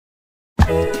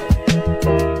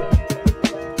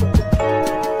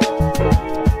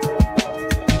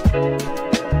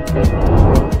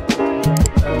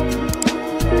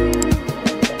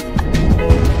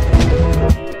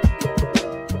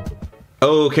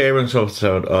Okay, everyone's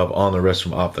episode of On the Wrist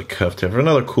from Off the Cuff tip for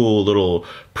another cool little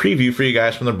preview for you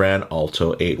guys from the brand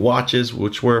OLTO-8 watches,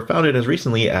 which were founded as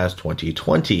recently as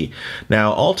 2020.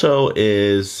 Now, Alto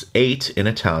is 8 in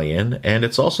Italian, and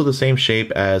it's also the same shape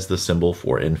as the symbol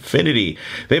for infinity.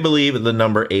 They believe the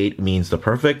number 8 means the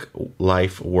perfect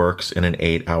life works in an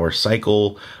 8-hour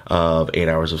cycle of 8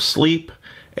 hours of sleep,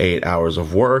 8 hours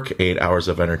of work, 8 hours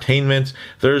of entertainment.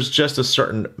 There's just a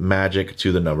certain magic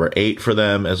to the number 8 for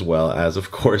them, as well as,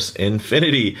 of course,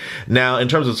 infinity. Now, in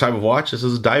terms of the type of watch, this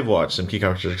is a dive watch. Some key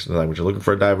characteristics in the language. You're looking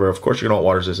for a diver. Of course, you're going to want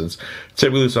water resistance.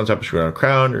 Typically, some type of screw down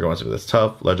crown. You're going to want something that's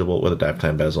tough, legible, with a dive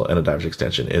time bezel, and a diver's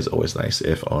extension is always nice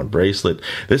if on bracelet.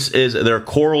 This is their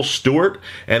Coral Steward,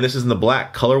 and this is in the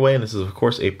black colorway, and this is, of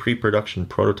course, a pre-production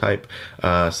prototype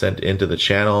sent into the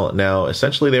channel. Now,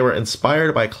 essentially, they were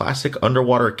inspired by classic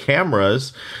underwater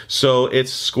cameras, so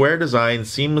its square design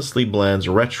seamlessly blends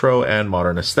retro and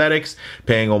modern aesthetics,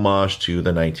 paying homage to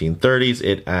the 1930s.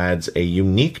 It adds a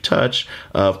unique touch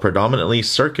of predominantly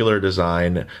circular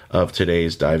design of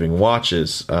today's diving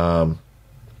watches.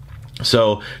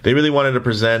 So they really wanted to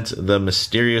present the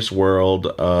mysterious world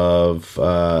of,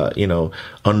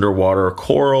 underwater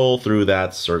coral through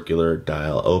that circular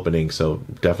dial opening. So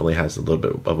definitely has a little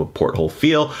bit of a porthole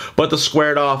feel. But the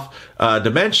squared off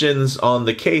dimensions on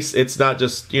the case, it's not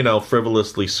just,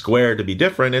 frivolously square to be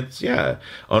different. It's,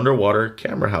 underwater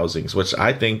camera housings, which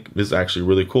I think is actually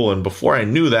really cool. And before I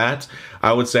knew that,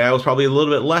 I would say I was probably a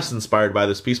little bit less inspired by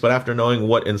this piece. But after knowing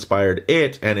what inspired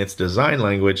it and its design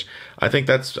language, I think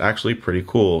that's actually pretty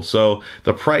cool. So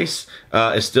the price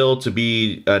is still to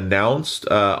be announced.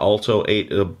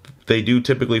 OLTO-8, they do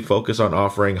typically focus on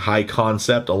offering high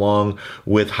concept along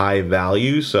with high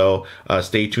value. So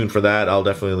stay tuned for that. I'll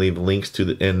definitely leave links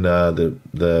to in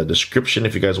the description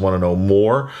if you guys want to know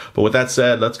more. But with that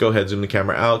said, let's go ahead, zoom the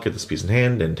camera out, get this piece in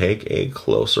hand, and take a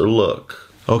closer look.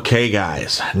 Okay,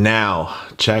 guys, now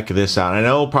check this out. I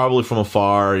know probably from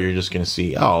afar you're just going to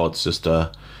see, oh, it's just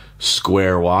a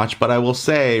square watch, but I will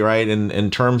say, right, in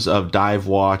terms of dive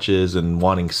watches and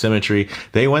wanting symmetry,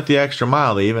 they went the extra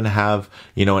mile. They even have,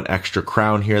 an extra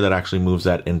crown here that actually moves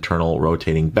that internal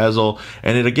rotating bezel,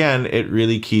 and it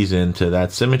really keys into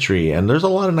that symmetry. And there's a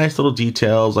lot of nice little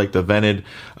details, like the vented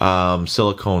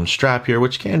silicone strap here,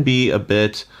 which can be a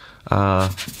bit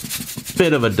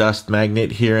of a dust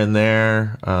magnet here and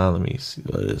there. Let me see,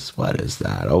 what is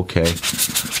that? Okay,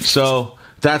 so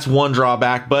that's one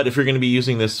drawback, but if you're going to be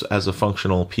using this as a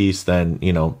functional piece, then,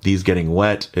 these getting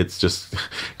wet, it's just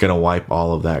going to wipe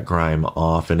all of that grime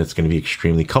off, and it's going to be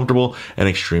extremely comfortable and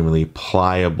extremely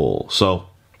pliable. So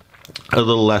a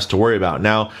little less to worry about.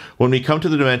 Now, when we come to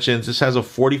the dimensions, this has a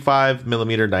 45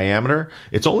 millimeter diameter.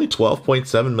 It's only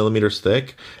 12.7 millimeters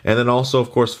thick. And then also,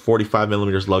 of course, 45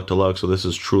 millimeters lug to lug. So this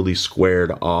is truly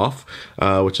squared off,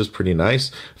 which is pretty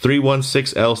nice.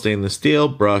 316L stainless steel,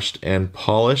 brushed and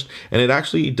polished. And it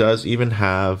actually does even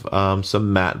have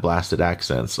some matte blasted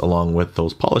accents along with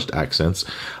those polished accents,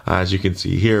 as you can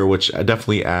see here, which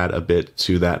definitely add a bit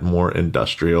to that more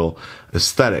industrial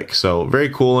aesthetic. So very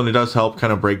cool. And it does help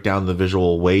kind of break down the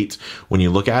visual weight when you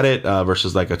look at it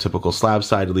versus like a typical slab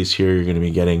side. At least here you're going to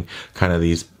be getting kind of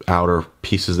these outer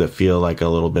pieces that feel like a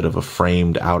little bit of a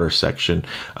framed outer section,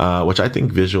 which I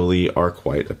think visually are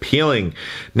quite appealing.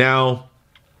 Now,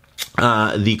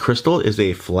 the crystal is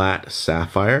a flat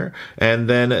sapphire, and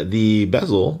then the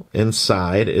bezel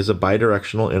inside is a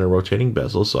bidirectional inner rotating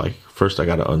bezel. So first I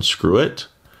got to unscrew it,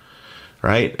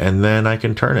 right? And then I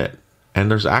can turn it. And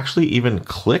there's actually even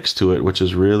clicks to it, which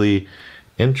is really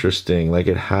interesting. Like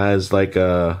it has like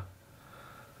a,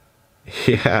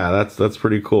 that's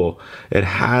pretty cool. It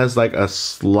has like a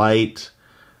slight,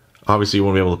 obviously you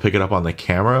won't be able to pick it up on the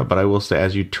camera, but I will say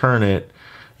as you turn it,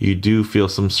 you do feel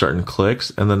some certain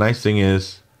clicks. And the nice thing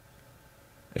is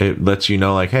it lets you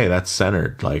know, like, hey, that's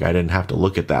centered. Like I didn't have to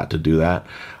look at that to do that.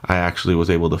 I actually was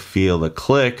able to feel the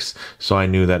clicks, so I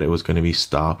knew that it was going to be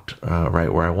stopped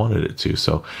right where I wanted it to.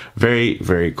 So very,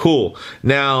 very cool.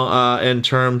 Now, in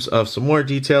terms of some more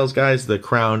details, guys, the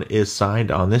crown is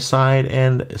signed on this side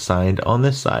and signed on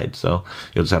this side. So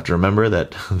you'll just have to remember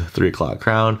that the 3 o'clock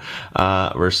crown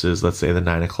versus, let's say, the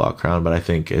 9 o'clock crown. But I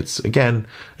think it's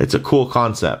a cool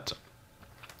concept.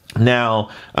 Now,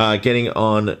 getting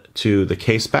on to the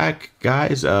case back,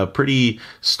 guys, a pretty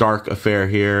stark affair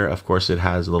here. Of course, it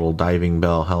has a little diving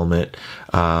bell helmet,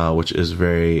 which is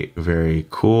very, very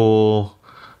cool.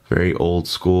 very old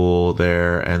school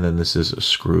there. And then this is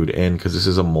screwed in because this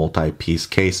is a multi-piece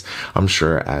case, I'm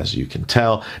sure, as you can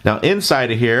tell. Now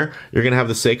inside of here, you're going to have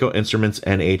the Seiko Instruments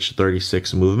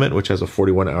NH36 movement, which has a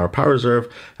 41-hour power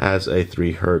reserve, has a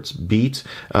 3 hertz beat,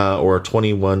 or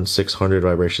 21,600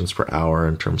 vibrations per hour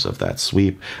in terms of that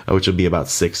sweep, which would be about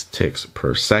 6 ticks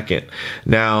per second.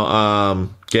 Now,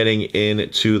 getting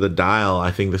into the dial,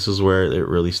 I think this is where it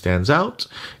really stands out.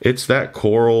 It's that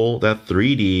coral, that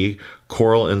 3D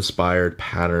coral inspired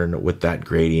pattern with that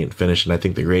gradient finish, and I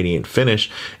think the gradient finish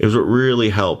is what really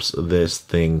helps this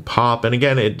thing pop. And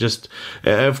again, it just,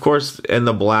 of course, in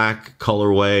the black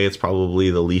colorway, it's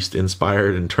probably the least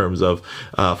inspired in terms of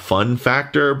fun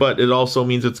factor, but it also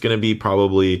means it's going to be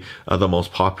probably the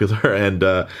most popular and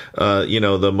you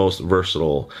know, the most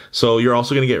versatile. So you're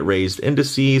also going to get raised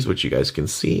indices, which you guys can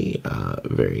see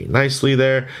very nicely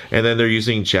there. And then they're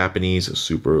using Japanese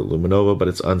super luminova, but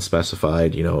it's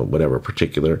unspecified, you know, whatever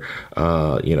particular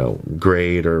you know,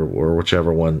 grade or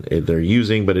whichever one they're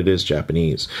using, but it is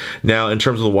Japanese. Now in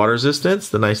terms of the water resistance,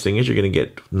 the nice thing is you're going to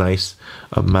get nice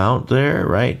amount there,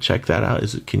 right? Check that out.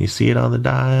 Can you see it on the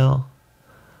dial?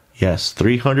 Yes,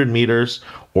 300 meters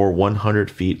or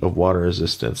 100 feet of water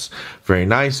resistance. Very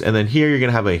nice. And then here you're going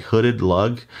to have a hooded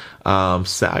lug.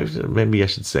 Maybe I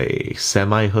should say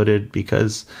semi-hooded,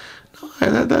 because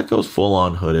that goes full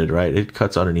on hooded, right? It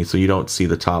cuts underneath so you don't see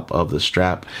the top of the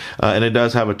strap. And it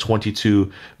does have a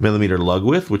 22 millimeter lug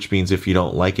width, which means if you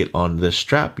don't like it on this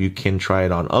strap, you can try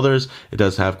it on others. It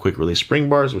does have quick release spring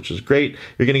bars, which is great.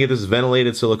 You're going to get this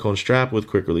ventilated silicone strap with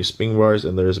quick release spring bars,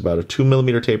 and there's about a 2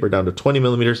 millimeter taper down to 20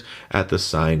 millimeters at the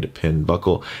signed pin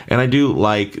buckle. And I do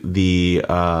like the,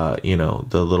 you know,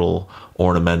 the little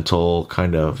ornamental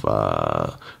kind of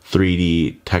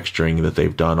 3D texturing that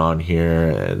they've done on here,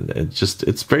 and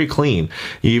it's very clean.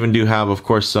 You even do have, of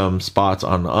course, some spots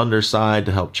on the underside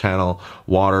to help channel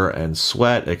water and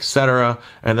sweat, etc.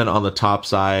 And then on the top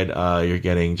side, you're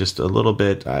getting just a little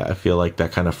bit, I feel like,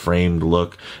 that kind of framed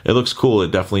look. It looks cool.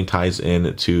 It definitely ties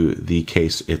in to the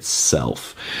case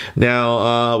itself.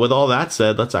 Now, with all that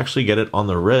said, let's actually get it on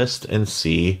the wrist and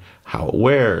see how it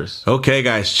wears. Okay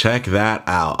guys, check that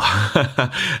out.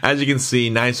 As you can see,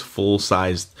 nice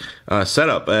full-sized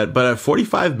setup, but at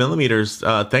 45 millimeters,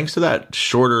 thanks to that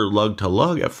shorter lug to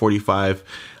lug at 45,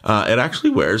 it actually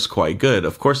wears quite good.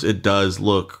 Of course, it does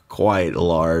look quite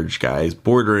large, guys,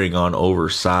 bordering on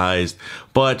oversized,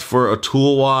 but for a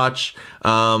tool watch,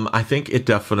 I think it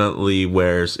definitely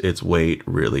wears its weight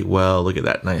really well. Look at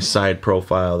that nice side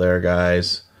profile there,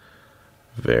 guys.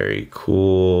 Very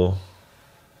cool.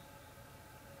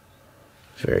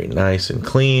 Very nice and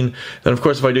clean. Then, of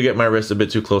course, if I do get my wrist a bit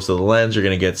too close to the lens, you're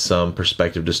going to get some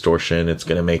perspective distortion. It's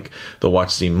going to make the watch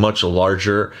seem much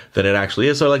larger than it actually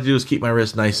is. So what I like to do is keep my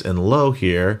wrist nice and low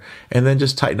here, and then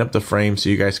just tighten up the frame so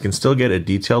you guys can still get a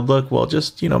detailed look. Well,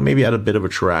 just, you know, maybe add a bit of a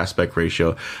true aspect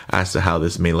ratio as to how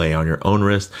this may lay on your own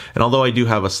wrist. And although I do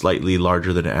have a slightly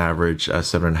larger than average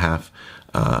 7.5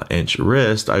 inch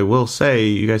wrist, I will say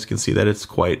you guys can see that it's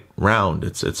quite round.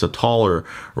 It's a taller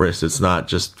wrist. It's not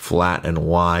just flat and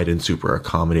wide and super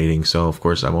accommodating. So of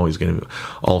course I'm always going to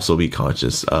also be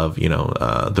conscious of, you know,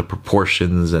 the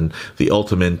proportions and the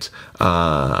ultimate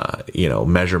you know,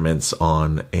 measurements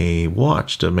on a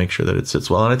watch to make sure that it sits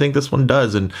well. And I think this one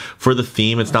does. And for the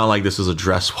theme, it's not like this is a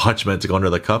dress watch meant to go under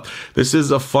the cuff. This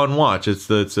is a fun watch. It's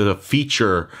a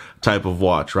feature type of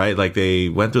watch, right? Like they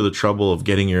went through the trouble of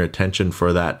getting your attention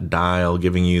for that dial,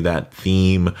 giving you that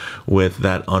theme with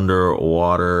that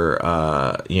underwater,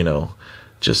 you know,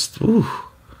 just, ooh.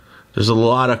 There's a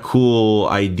lot of cool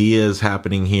ideas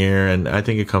happening here, and I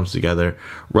think it comes together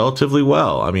relatively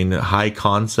well. I mean, high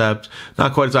concept,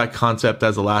 not quite as high concept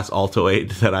as the last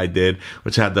OLTO-8 that I did,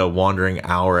 which had the wandering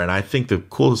hour. And I think the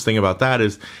coolest thing about that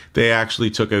is they actually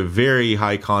took a very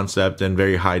high concept and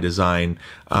very high design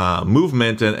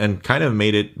movement and kind of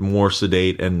made it more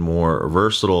sedate and more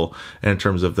versatile in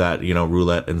terms of that, you know,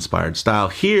 roulette inspired style.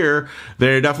 Here,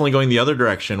 they're definitely going the other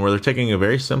direction, where they're taking a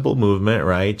very simple movement,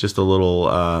 right? Just a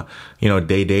little, you know,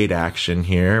 day-date action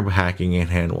here, hacking and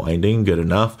hand winding, good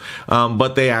enough.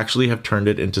 But they actually have turned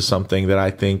it into something that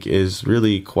I think is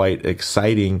really quite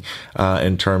exciting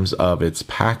in terms of its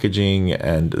packaging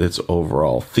and its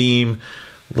overall theme.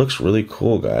 Looks really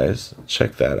cool, guys.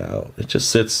 Check that out. It just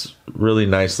sits really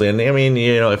nicely. And I mean,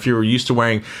 you know, if you're used to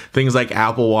wearing things like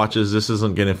Apple Watches, this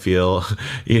isn't going to feel,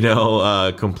 you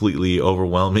know, completely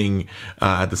overwhelming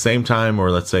at the same time.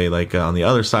 Or let's say like on the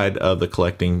other side of the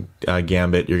collecting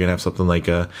gambit, you're going to have something like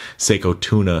a Seiko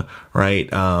Tuna, right?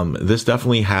 This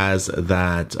definitely has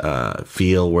that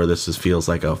feel where this feels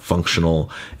like a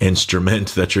functional instrument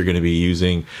that you're going to be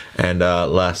using, and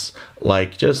less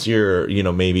like just your, you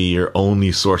know, maybe your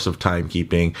only source of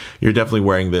timekeeping, you're definitely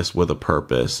wearing this with a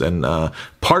purpose. And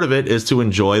part of it is to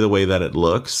enjoy the way that it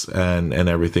looks and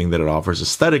everything that it offers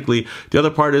aesthetically. The other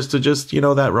part is to just, you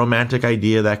know, that romantic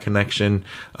idea, that connection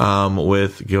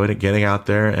with getting out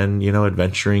there and, you know,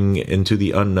 adventuring into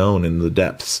the unknown and the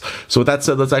depths. So with that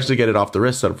said, let's actually get it off the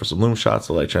wrist, set up for some loom shots,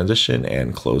 a light transition,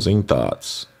 and closing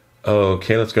thoughts.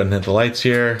 Okay, let's go ahead and hit the lights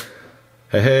here.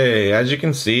 Hey, as you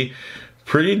can see,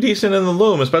 pretty decent in the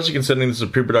loom, especially considering this is a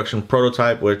pre-production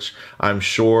prototype, which I'm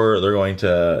sure they're going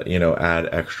to, you know, add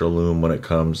extra loom when it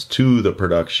comes to the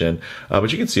production. But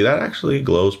you can see that actually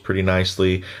glows pretty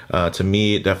nicely. To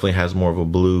me, it definitely has more of a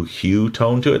blue hue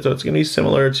tone to it, so it's going to be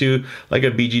similar to like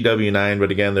a BGW9,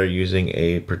 but again, they're using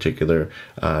a particular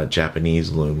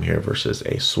Japanese loom here versus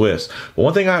a Swiss. But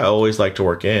one thing I always like to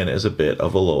work in is a bit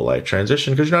of a low light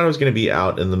transition, because you're not always going to be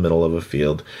out in the middle of a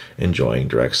field enjoying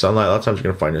direct sunlight. A lot of times you're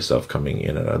going to find yourself coming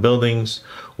in and out of buildings,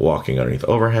 walking underneath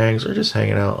overhangs, or just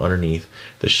hanging out underneath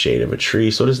the shade of a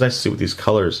tree. So it is nice to see what these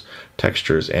colors,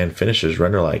 textures, and finishes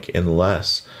render like in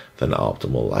less than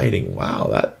optimal lighting. Wow,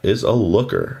 that is a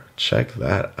looker. Check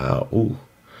that out. Ooh.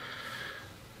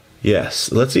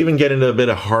 Yes, let's even get into a bit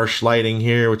of harsh lighting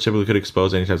here, which typically could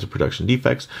expose any types of production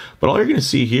defects. But all you're going to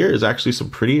see here is actually some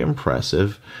pretty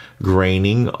impressive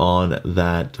graining on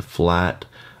that flat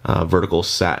vertical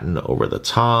satin over the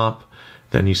top.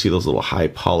 Then you see those little high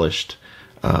polished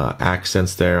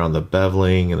accents there on the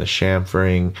beveling and the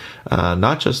chamfering,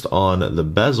 not just on the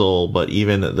bezel, but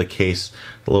even the case,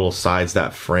 the little sides,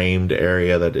 that framed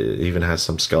area that it even has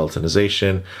some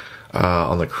skeletonization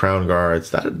on the crown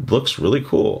guards. That looks really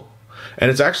cool. And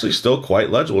it's actually still quite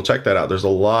legible. Check that out. There's a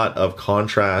lot of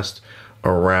contrast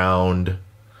around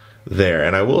there.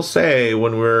 And I will say,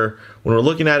 when we're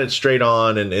looking at it straight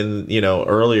on and you know,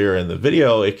 earlier in the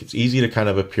video, it's easy to kind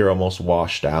of appear almost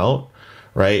washed out,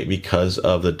 right? Because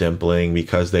of the dimpling,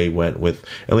 because they went with,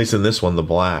 at least in this one, the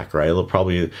black, right? It'll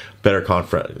probably better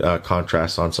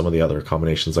contrast on some of the other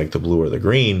combinations like the blue or the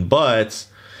green. But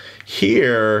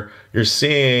here you're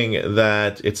seeing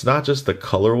that it's not just the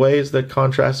colorways that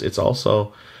contrast, it's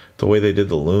also the way they did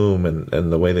the loom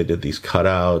and the way they did these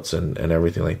cutouts and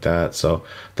everything like that. So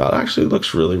that actually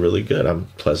looks really, really good. I'm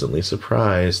pleasantly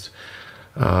surprised.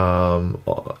 You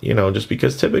know, just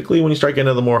because typically when you start getting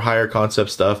into the more higher concept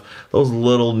stuff, those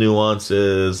little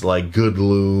nuances like good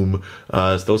loom,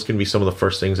 those can be some of the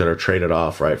first things that are traded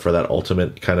off, right, for that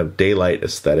ultimate kind of daylight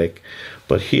aesthetic.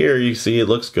 But here you see it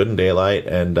looks good in daylight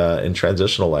and in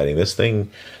transitional lighting. This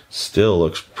thing still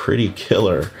looks pretty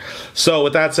killer. So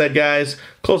with that said, guys,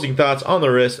 closing thoughts on the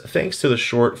wrist. Thanks to the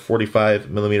short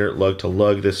 45mm lug to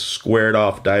lug, this squared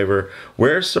off diver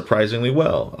wears surprisingly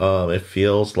well. It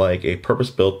feels like a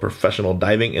purpose-built professional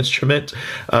diving instrument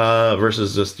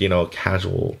versus just, you know, a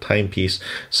casual timepiece.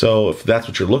 So if that's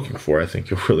what you're looking for, I think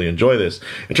you'll really enjoy this.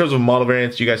 In terms of model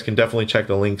variants, you guys can definitely check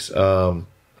the links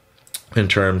in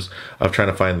terms of trying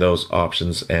to find those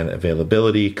options and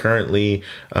availability. Currently,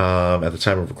 at the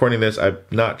time of recording this, I'm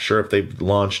not sure if they've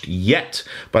launched yet,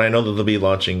 but I know that they'll be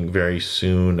launching very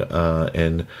soon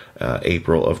in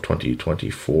April of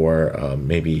 2024,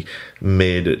 maybe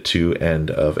mid to end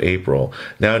of April.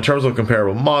 Now, in terms of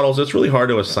comparable models, it's really hard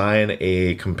to assign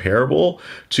a comparable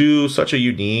to such a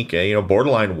unique, you know,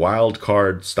 borderline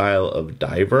wildcard style of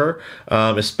diver,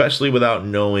 especially without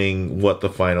knowing what the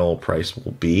final price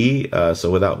will be.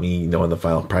 So without me knowing the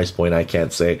final price point, I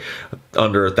can't say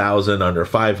under 1,000, under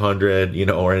 500, you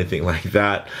know, or anything like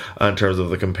that in terms of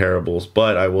the comparables.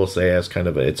 But I will say, as kind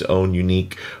of its own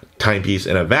unique timepiece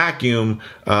in a vacuum,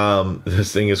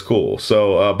 this thing is cool.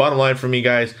 So bottom line for me,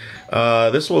 guys,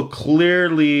 this will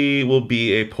clearly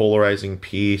be a polarizing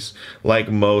piece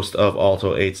like most of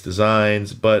OLTO-8's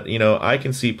designs, but you know, I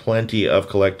can see plenty of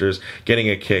collectors getting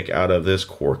a kick out of this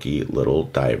quirky little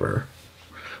diver.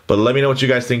 But let me know what you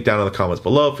guys think down in the comments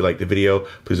below. If you liked the video,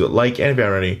 please do a like, and if you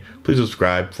haven't already, please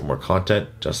subscribe for more content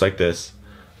just like this.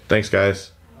 Thanks,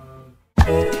 guys.